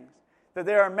some things. That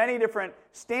there are many different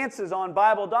stances on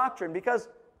Bible doctrine because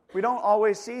we don't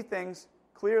always see things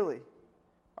clearly.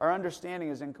 Our understanding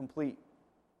is incomplete.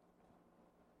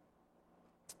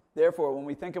 Therefore, when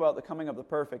we think about the coming of the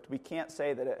perfect, we can't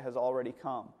say that it has already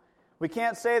come. We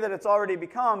can't say that it's already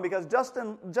become because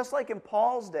just like in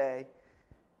Paul's day,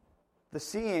 the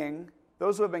seeing,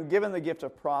 those who have been given the gift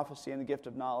of prophecy and the gift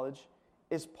of knowledge,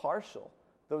 is partial.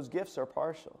 Those gifts are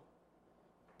partial.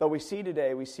 Though we see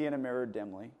today, we see in a mirror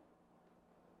dimly.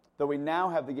 Though we now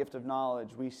have the gift of knowledge,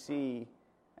 we see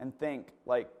and think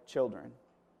like children.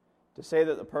 To say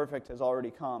that the perfect has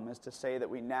already come is to say that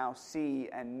we now see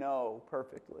and know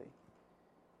perfectly.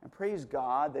 And praise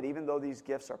God that even though these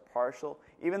gifts are partial,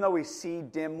 even though we see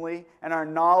dimly and our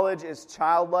knowledge is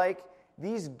childlike,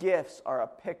 these gifts are a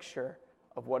picture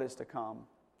of what is to come.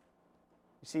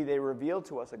 You see, they reveal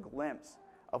to us a glimpse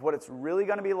of what it's really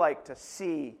going to be like to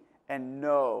see and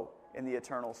know in the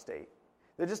eternal state.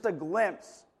 They're just a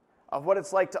glimpse of what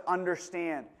it's like to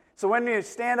understand. So when I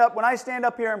stand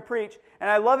up here and preach, and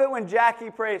I love it when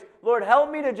Jackie prays, Lord, help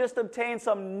me to just obtain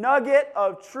some nugget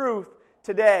of truth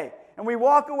today. And we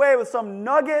walk away with some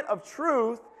nugget of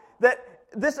truth that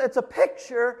it's a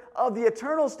picture of the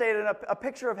eternal state and a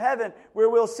picture of heaven where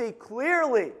we'll see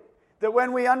clearly that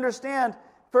when we understand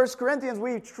 1 Corinthians,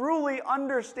 we truly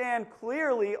understand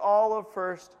clearly all of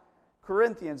 1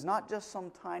 Corinthians, not just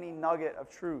some tiny nugget of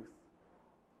truth.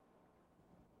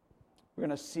 We're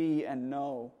going to see and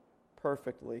know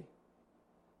perfectly.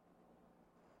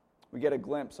 We get a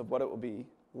glimpse of what it will be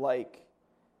like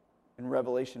in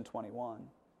Revelation 21.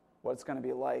 What it's going to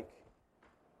be like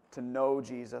to know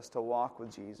Jesus, to walk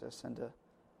with Jesus, and to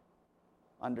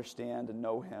understand and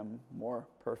know Him more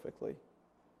perfectly.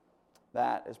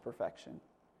 That is perfection.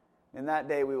 In that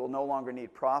day we will no longer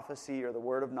need prophecy or the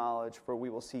word of knowledge, for we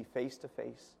will see face to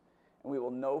face, and we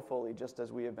will know fully just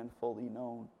as we have been fully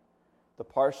known. The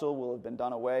partial will have been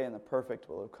done away, and the perfect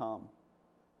will have come.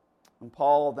 And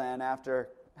Paul then, after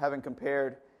having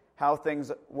compared how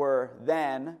things were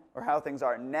then, or how things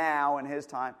are now in his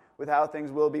time, with how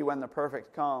things will be when the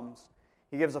perfect comes,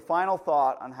 he gives a final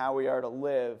thought on how we are to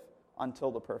live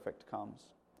until the perfect comes.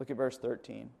 Look at verse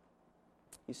 13.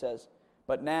 He says,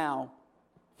 "But now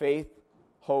faith,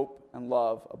 hope, and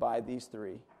love abide, these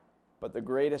three, but the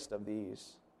greatest of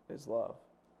these is love."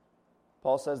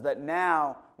 Paul says that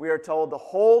now we are told to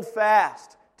hold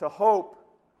fast to hope,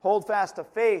 hold fast to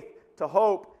faith, to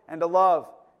hope, and to love,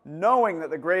 knowing that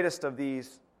the greatest of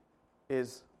these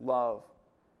is love.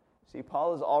 See,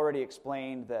 Paul has already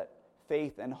explained that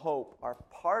faith and hope are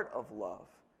part of love.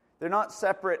 They're not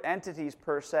separate entities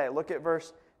per se. Look at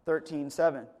verse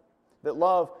 13:7. That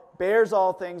love bears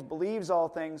all things, believes all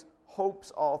things, hopes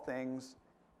all things,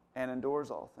 and endures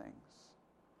all things.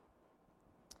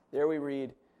 There we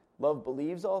read, love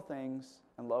believes all things,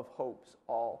 and love hopes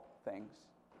all things.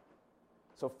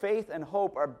 So faith and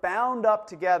hope are bound up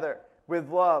together with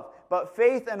love. But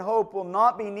faith and hope will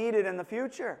not be needed in the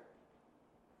future.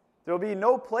 There will be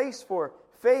no place for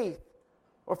faith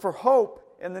or for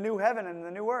hope in the new heaven and the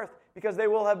new earth because they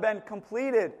will have been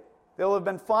completed. They'll have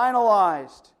been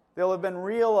finalized. They'll have been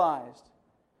realized.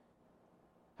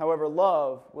 However,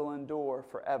 love will endure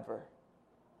forever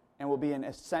and will be an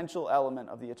essential element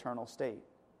of the eternal state.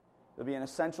 It'll be an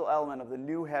essential element of the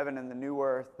new heaven and the new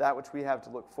earth, that which we have to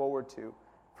look forward to.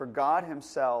 For God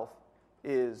Himself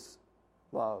is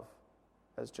love,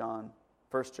 as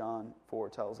 1 John 4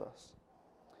 tells us.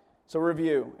 So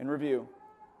in review,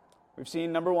 we've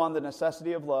seen, number 1, the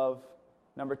necessity of love,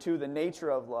 number 2, the nature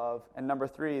of love, and number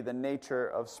 3, the nature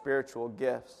of spiritual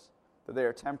gifts, that they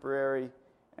are temporary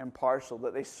and partial,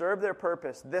 that they serve their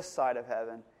purpose this side of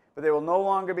heaven, but they will no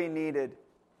longer be needed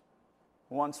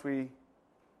once we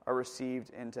are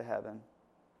received into heaven,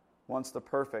 once the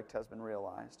perfect has been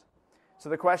realized. So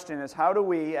the question is, how do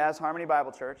we, as Harmony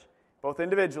Bible Church, both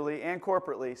individually and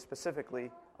corporately,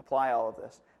 specifically, apply all of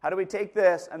this? How do we take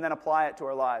this and then apply it to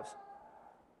our lives?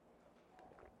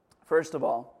 First of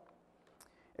all,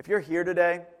 if you're here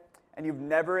today and you've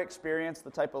never experienced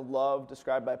the type of love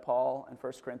described by Paul in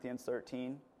 1 Corinthians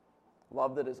 13,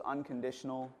 love that is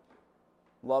unconditional,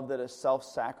 love that is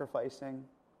self-sacrificing,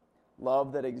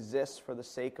 love that exists for the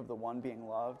sake of the one being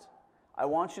loved, I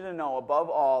want you to know above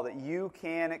all that you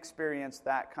can experience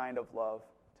that kind of love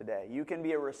today. You can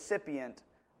be a recipient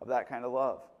of that kind of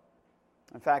love.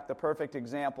 In fact, the perfect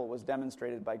example was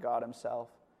demonstrated by God himself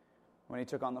when he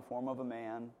took on the form of a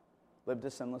man, lived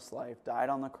a sinless life, died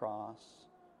on the cross,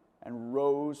 and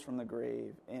rose from the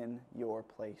grave in your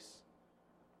place.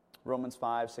 Romans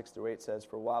 5:6-8 says,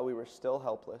 "For while we were still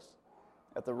helpless,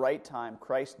 at the right time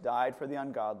Christ died for the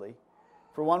ungodly.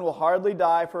 For one will hardly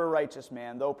die for a righteous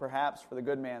man, though perhaps for the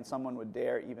good man someone would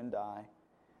dare even die.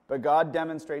 But God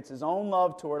demonstrates his own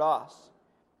love toward us,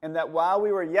 in that while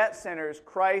we were yet sinners,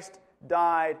 Christ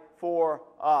died for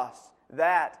us."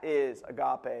 That is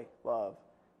agape love.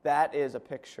 That is a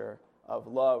picture of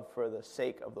love for the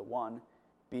sake of the one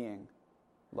being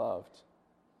loved.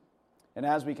 And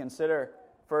as we consider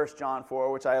 1 John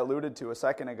 4, which I alluded to a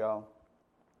second ago,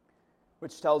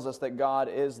 which tells us that God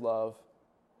is love,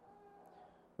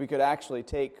 we could actually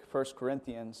take 1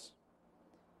 Corinthians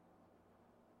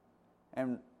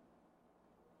and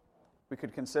we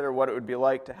could consider what it would be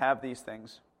like to have these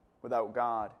things without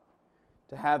God,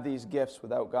 to have these gifts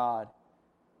without God,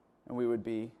 and we would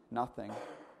be nothing.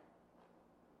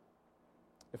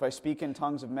 If I speak in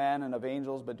tongues of men and of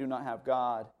angels but do not have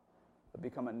God, I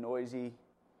become a noisy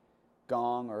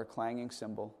gong or a clanging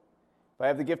cymbal. If I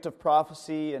have the gift of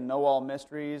prophecy and know all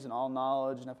mysteries and all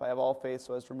knowledge, and if I have all faith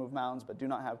so as to remove mountains but do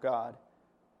not have God,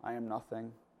 I am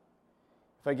nothing.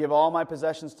 If I give all my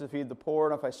possessions to feed the poor,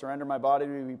 and if I surrender my body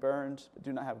to be burned but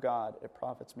do not have God, it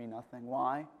profits me nothing.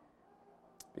 Why?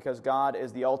 Because God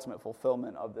is the ultimate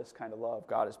fulfillment of this kind of love.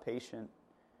 God is patient.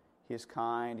 He is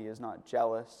kind. He is not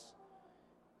jealous.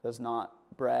 Does not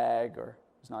brag or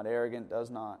is not arrogant.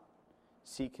 Does not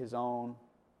seek his own.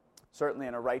 Certainly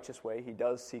in a righteous way, he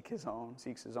does seek his own,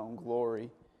 seeks his own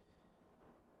glory.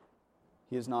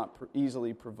 He is not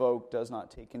easily provoked, does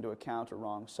not take into account a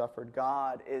wrong suffered.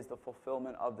 God is the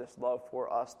fulfillment of this love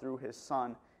for us through his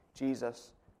Son,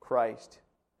 Jesus Christ.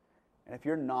 And if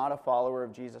you're not a follower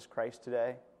of Jesus Christ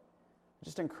today, I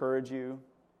just encourage you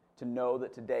to know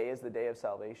that today is the day of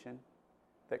salvation,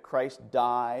 that Christ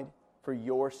died for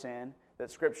your sin, that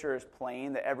Scripture is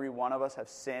plain, that every one of us have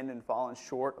sinned and fallen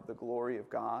short of the glory of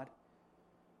God,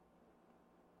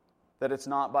 that it's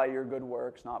not by your good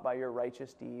works, not by your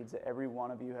righteous deeds, that every one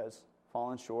of you has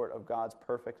fallen short of God's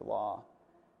perfect law,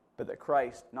 but that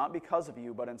Christ, not because of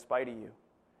you, but in spite of you,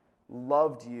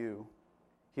 loved you.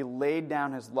 He laid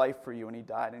down his life for you and he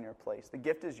died in your place. The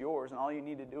gift is yours and all you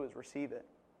need to do is receive it.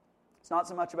 It's not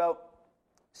so much about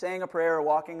saying a prayer or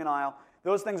walking an aisle.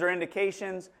 Those things are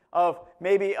indications of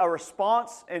maybe a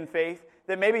response in faith,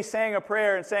 that maybe saying a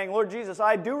prayer and saying, Lord Jesus,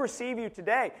 I do receive you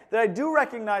today, that I do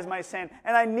recognize my sin,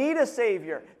 and I need a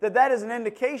Savior, that is an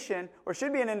indication, or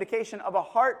should be an indication, of a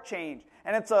heart change.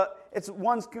 And it's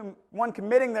one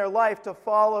committing their life to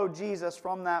follow Jesus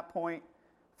from that point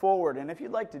forward. And if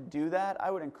you'd like to do that,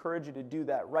 I would encourage you to do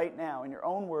that right now, in your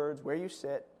own words, where you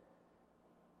sit.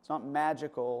 It's not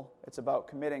magical. It's about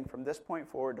committing from this point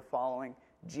forward to following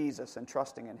Jesus and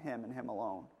trusting in him and him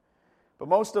alone. But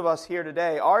most of us here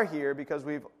today are here because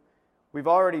we've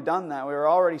already done that. We are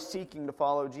already seeking to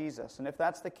follow Jesus. And if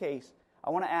that's the case,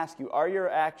 I want to ask you, are your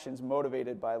actions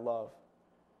motivated by love?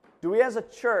 Do we as a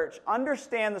church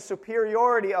understand the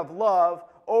superiority of love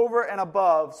over and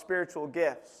above spiritual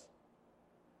gifts?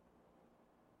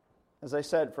 As I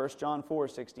said, 1 John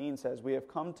 4:16 says, we have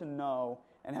come to know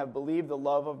and have believed the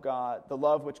love of God, the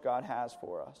love which God has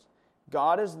for us.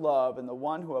 God is love, and the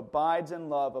one who abides in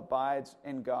love abides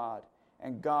in God,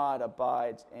 and God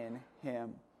abides in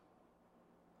him.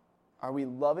 Are we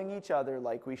loving each other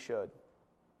like we should?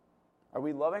 Are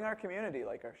we loving our community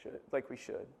like we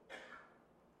should?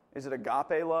 Is it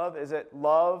agape love? Is it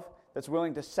love that's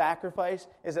willing to sacrifice?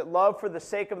 Is it love for the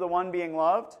sake of the one being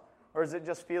loved? Or is it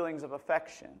just feelings of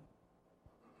affection?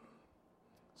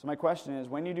 So my question is,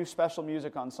 when you do special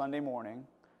music on Sunday morning,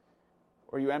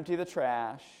 or you empty the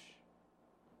trash,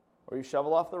 or you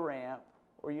shovel off the ramp,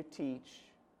 or you teach,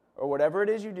 or whatever it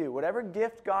is you do, whatever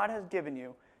gift God has given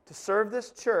you to serve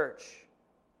this church,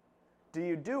 do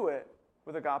you do it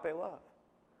with agape love?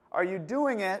 Are you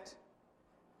doing it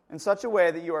in such a way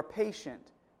that you are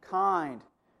patient, kind,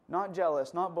 not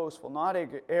jealous, not boastful, not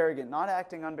arrogant, not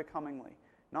acting unbecomingly,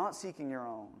 not seeking your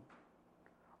own?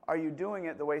 Are you doing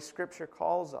it the way Scripture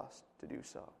calls us to do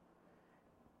so?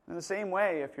 In the same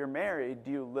way, if you're married,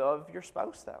 do you love your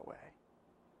spouse that way?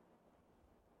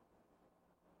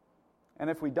 And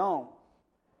if we don't,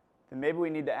 then maybe we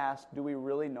need to ask, do we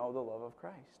really know the love of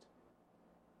Christ?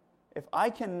 If I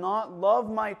cannot love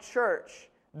my church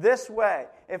this way,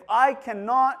 if I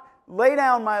cannot lay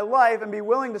down my life and be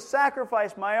willing to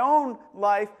sacrifice my own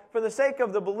life for the sake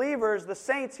of the believers, the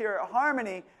saints here at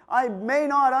Harmony, I may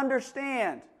not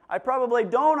understand. I probably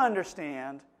don't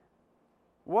understand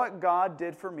what God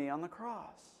did for me on the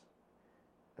cross.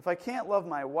 If I can't love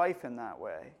my wife in that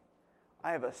way,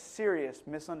 I have a serious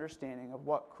misunderstanding of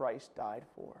what Christ died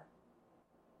for.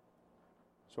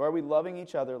 So are we loving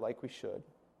each other like we should?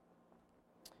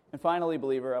 And finally,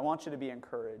 believer, I want you to be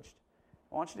encouraged.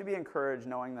 I want you to be encouraged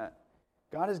knowing that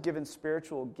God has given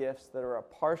spiritual gifts that are a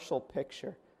partial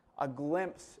picture, a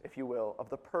glimpse, if you will, of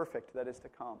the perfect that is to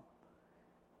come.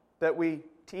 That we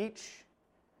teach,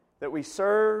 that we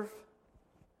serve,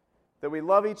 that we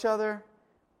love each other,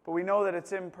 but we know that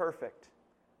it's imperfect.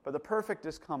 But the perfect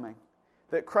is coming.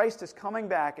 That Christ is coming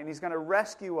back and He's going to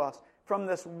rescue us from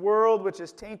this world which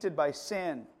is tainted by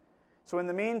sin. So in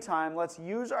the meantime, let's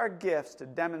use our gifts to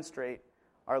demonstrate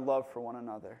our love for one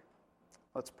another.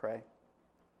 Let's pray.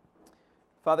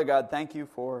 Father God, thank you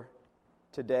for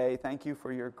today. Thank you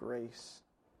for your grace.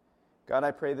 God,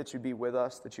 I pray that you'd be with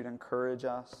us, that you'd encourage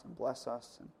us and bless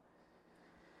us. And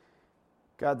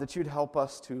God, that you'd help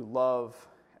us to love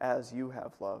as you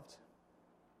have loved.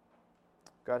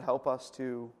 God, help us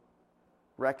to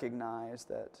recognize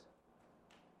that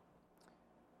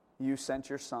you sent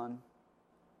your Son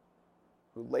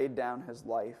who laid down his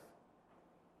life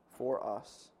for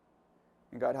us.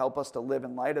 And God, help us to live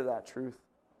in light of that truth.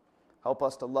 Help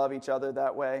us to love each other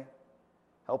that way.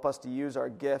 Help us to use our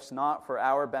gifts not for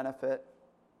our benefit,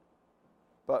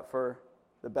 but for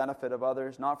the benefit of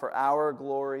others. Not for our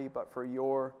glory, but for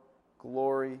your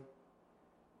glory.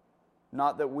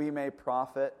 Not that we may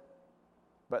profit,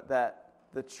 but that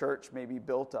the church may be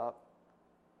built up.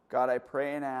 God, I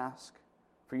pray and ask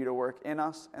for you to work in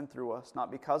us and through us,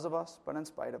 not because of us, but in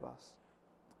spite of us.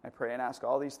 I pray and ask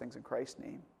all these things in Christ's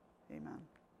name. Amen.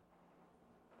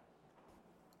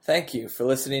 Thank you for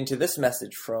listening to this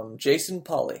message from Jason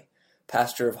Pauley,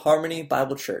 pastor of Harmony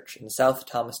Bible Church in South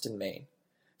Thomaston, Maine.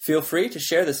 Feel free to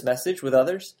share this message with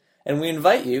others, and we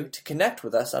invite you to connect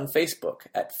with us on Facebook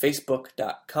at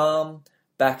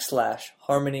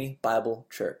facebook.com/Harmony Bible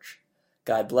Church.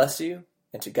 God bless you,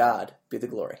 and to God be the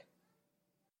glory.